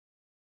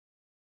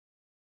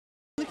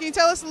can you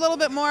tell us a little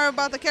bit more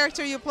about the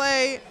character you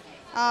play,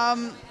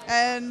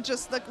 and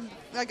just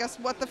I guess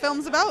what the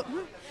film's about?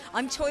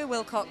 I'm Toyah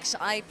Willcox.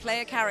 I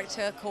play a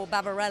character called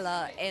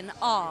Barbarella in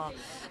Aaaaaaaah.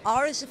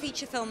 Aaaaaaaah is a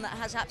feature film that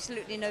has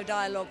absolutely no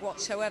dialogue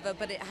whatsoever,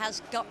 but it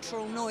has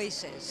guttural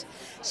noises.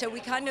 So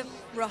we kind of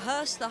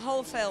rehearsed the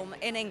whole film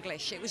in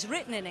English. It was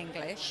written in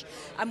English,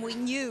 and we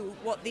knew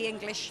what the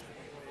English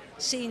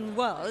scene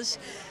was.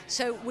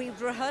 So we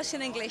rehearsed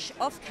in English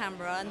off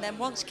camera, and then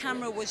once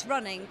camera was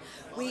running,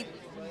 we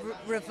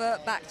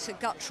revert back to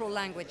guttural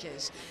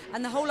languages.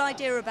 And the whole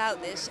idea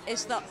about this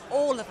is that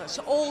all of us,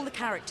 all the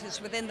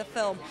characters within the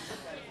film,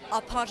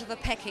 are part of a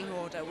pecking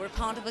order. We're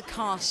part of a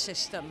caste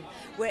system.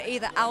 We're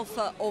either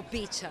alpha or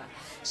beta.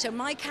 So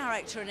my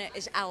character in it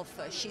is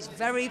alpha. She's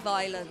very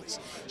violent.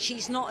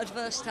 She's not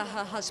adverse to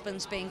her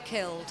husband's being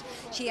killed.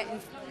 She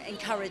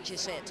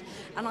encourages it.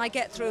 And I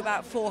get through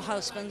about 4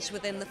 husbands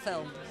within the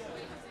film.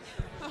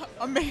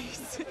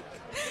 Amazing.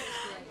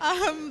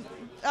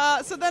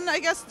 So then I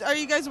guess, are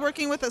you guys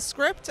working with a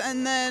script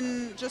and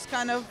then just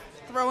kind of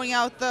throwing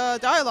out the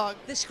dialogue?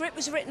 The script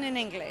was written in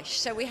English,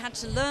 so we had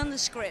to learn the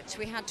script,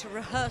 we had to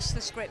rehearse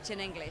the script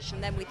in English,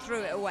 and then we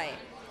threw it away.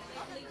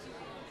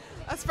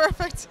 That's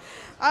perfect.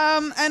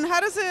 And how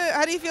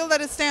do you feel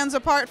that it stands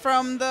apart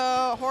from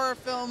the horror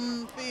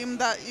film theme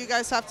that you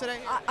guys have today?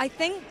 I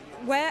think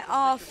where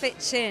Aaaaaaaah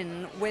fits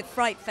in with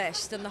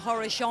FrightFest and the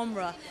horror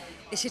genre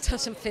is it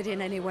doesn't fit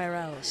in anywhere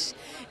else.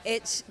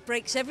 It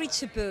breaks every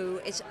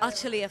taboo, it's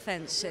utterly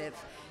offensive.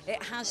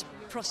 It has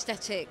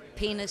prosthetic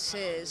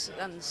penises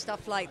and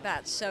stuff like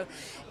that, so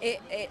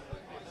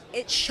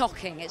it's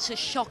shocking. It's a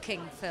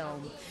shocking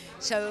film.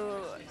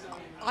 So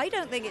I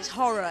don't think it's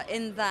horror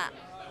in that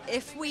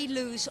if we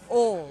lose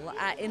all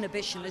our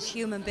inhibition as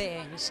human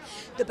beings,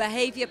 the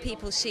behavior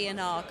people see in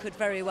Aaaaaaaah could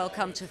very well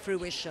come to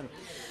fruition.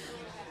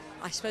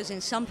 I suppose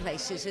in some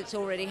places it's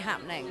already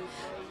happening.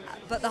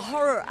 But the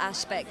horror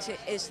aspect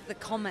is the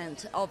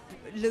comment of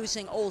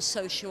losing all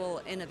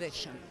social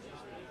inhibition.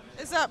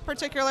 Is that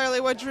particularly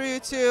what drew you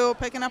to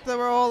picking up the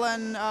role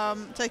and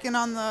taking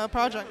on the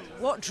project?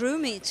 What drew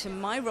me to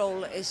my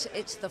role is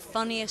it's the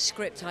funniest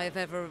script I've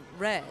ever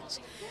read.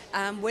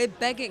 We're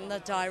begging the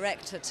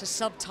director to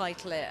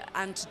subtitle it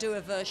and to do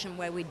a version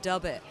where we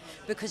dub it,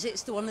 because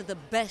it's one of the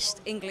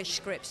best English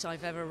scripts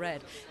I've ever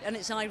read. And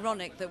it's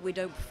ironic that we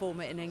don't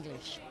perform it in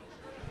English.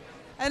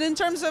 And in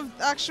terms of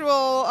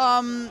actual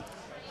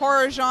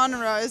horror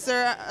genre, is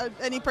there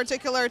any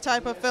particular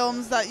type of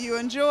films that you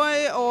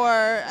enjoy, or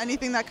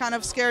anything that kind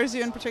of scares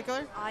you in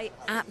particular? I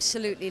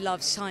absolutely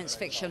love science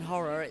fiction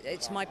horror.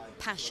 It's my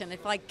passion.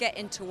 If I get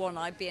into one,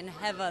 I'd be in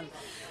heaven.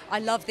 I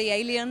love the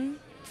Alien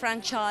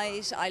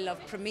franchise. I love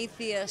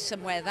Prometheus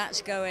and where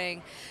that's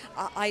going.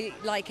 I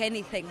like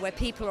anything where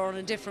people are on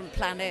a different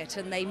planet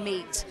and they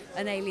meet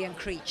an alien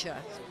creature.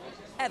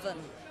 Heaven.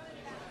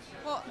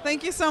 Well,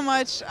 thank you so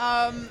much.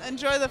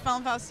 Enjoy the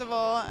film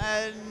festival,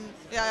 and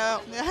yeah.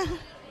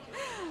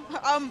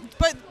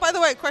 But by the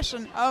way,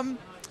 question: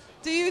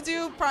 do you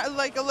do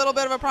like a little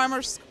bit of a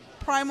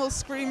primal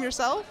scream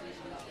yourself?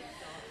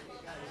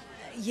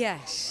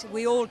 Yes,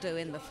 we all do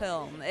in the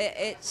film.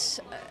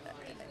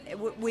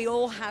 We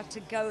all had to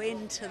go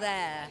into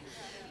there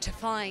to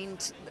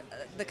find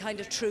the kind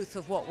of truth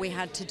of what we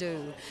had to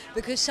do,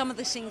 because some of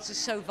the scenes are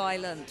so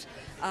violent.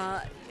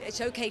 It's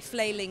okay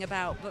flailing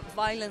about, but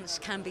violence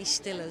can be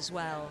still as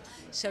well.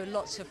 So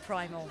lots of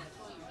primal.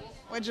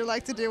 Would you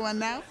like to do one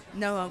now?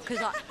 No,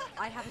 because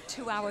I have a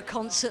 2-hour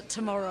concert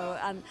tomorrow,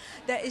 and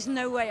there is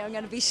no way I'm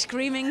going to be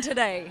screaming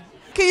today.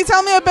 Can you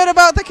tell me a bit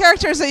about the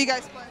characters that you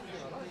guys play?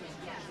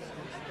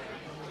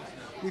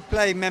 We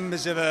play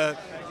members of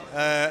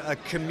a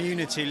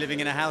community living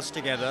in a house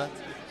together,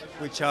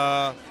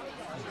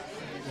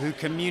 who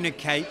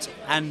communicate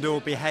and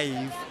or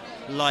behave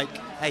like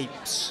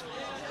apes.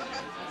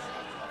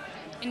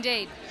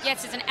 Indeed.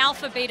 Yes, it's an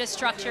alpha-beta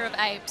structure of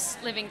apes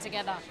living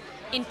together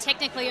in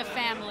technically a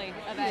family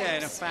of apes. Yeah,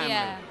 in a family.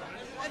 Yeah.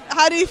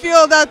 How do you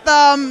feel that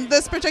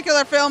this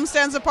particular film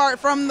stands apart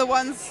from the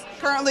ones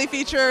currently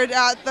featured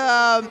at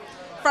the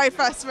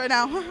FrightFest right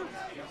now?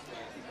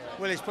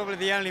 Well, it's probably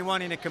the only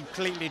one in a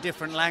completely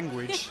different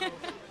language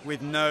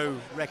with no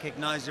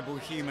recognizable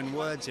human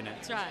words in it.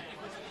 That's right.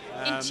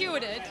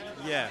 Intuited.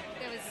 Yeah.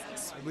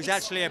 It was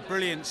actually a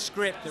brilliant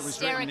script that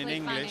was written in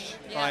English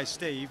by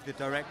Steve, the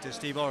director,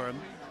 Steve Oram,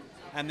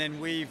 and then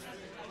we've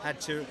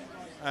had to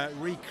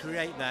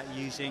recreate that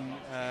using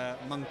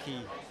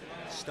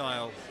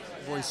monkey-style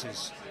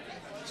voices.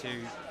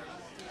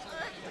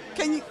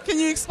 Can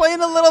you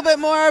explain a little bit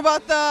more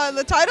about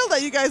the title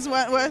that you guys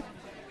went with?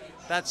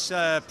 That's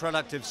a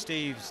product of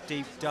Steve's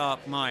deep,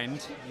 dark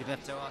mind. You'd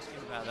have to ask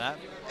him about that.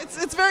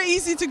 It's very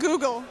easy to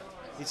Google.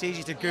 It's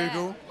easy to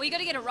Google. Yeah. Well, you got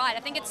to get it right. I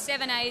think it's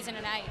 7 A's and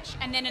an H,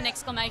 and then an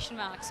exclamation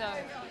mark. So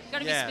you got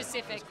to be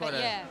specific. But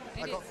yeah,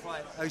 I got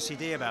quite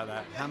OCD about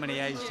that. How many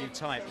A's do you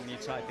type when you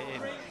type it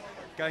in?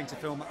 Going to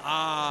film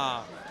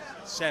Aaaaaaaah,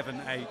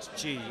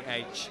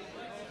 7HGH.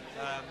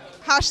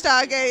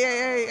 Hashtag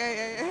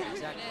AAAAA.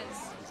 Exactly.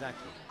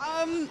 Exactly.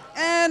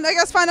 And I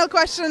guess final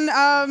question.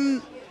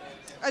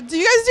 Do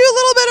you guys do a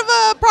little bit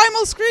of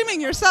primal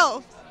screaming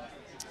yourself?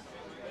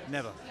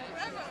 Never.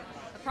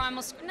 A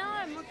primal. No,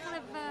 what kind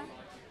of.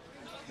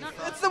 Not.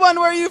 It's the one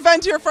where you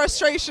vent your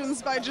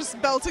frustrations by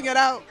just belting it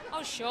out.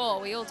 Oh, sure,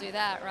 we all do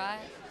that, right?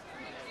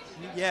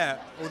 Yeah,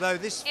 although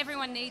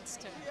Everyone needs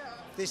to.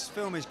 this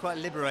film is quite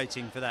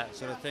liberating for that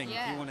sort of thing.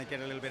 Yeah. If you want to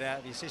get a little bit out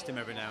of your system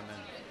every now and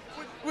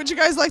then. Would you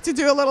guys like to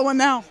do a little one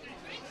now?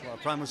 What, a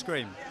primal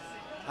scream?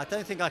 I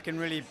don't think I can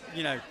really,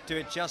 do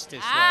it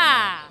justice.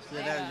 Ah!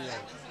 Right now.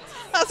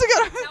 That's a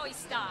good one. How we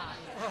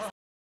start.